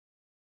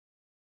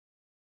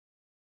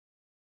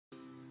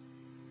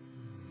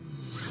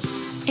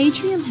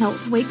Atrium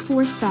Health Wake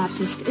Forest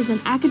Baptist is an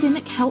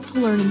academic health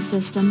learning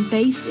system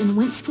based in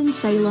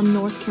Winston-Salem,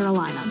 North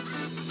Carolina.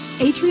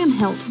 Atrium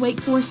Health Wake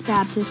Forest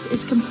Baptist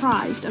is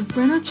comprised of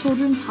Brenner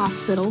Children's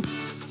Hospital,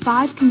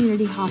 5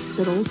 community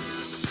hospitals,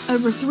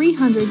 over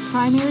 300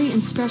 primary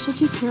and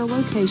specialty care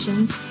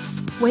locations,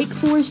 Wake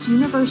Forest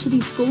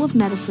University School of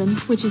Medicine,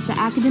 which is the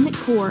academic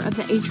core of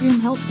the Atrium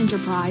Health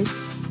enterprise,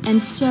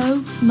 and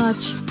so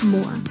much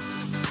more.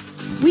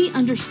 We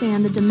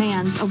understand the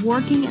demands of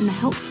working in the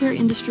healthcare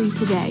industry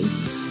today,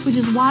 which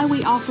is why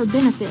we offer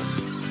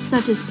benefits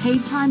such as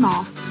paid time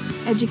off,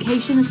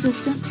 education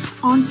assistance,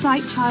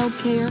 on-site child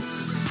care,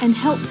 and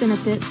health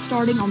benefits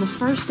starting on the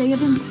first day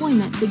of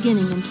employment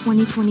beginning in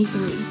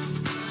 2023.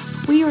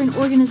 We are an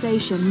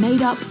organization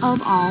made up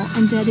of all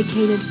and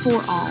dedicated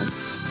for all,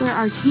 where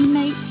our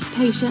teammates,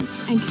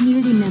 patients, and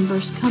community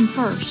members come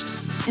first,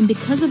 and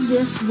because of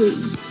this, we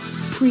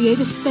create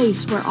a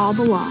space where all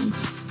belong.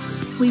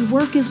 We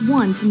work as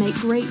one to make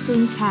great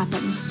things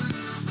happen.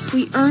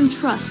 We earn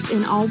trust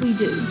in all we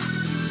do.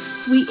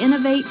 We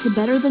innovate to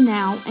better the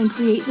now and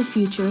create the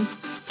future,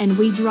 and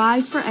we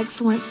drive for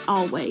excellence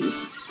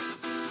always.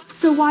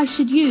 So why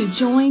should you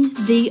join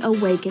The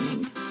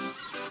Awakening?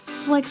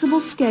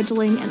 Flexible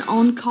scheduling and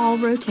on-call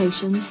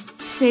rotations,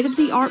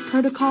 state-of-the-art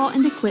protocol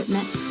and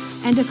equipment,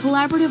 and a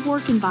collaborative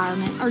work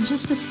environment are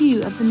just a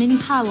few of the many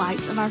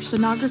highlights of our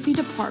sonography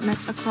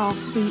departments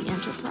across the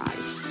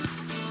enterprise.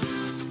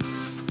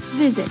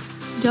 Visit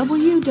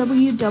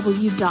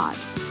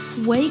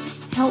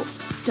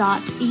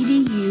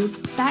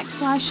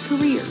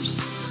www.wakehealth.edu/careers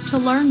to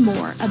learn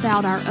more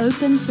about our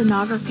open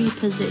sonography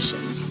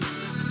positions.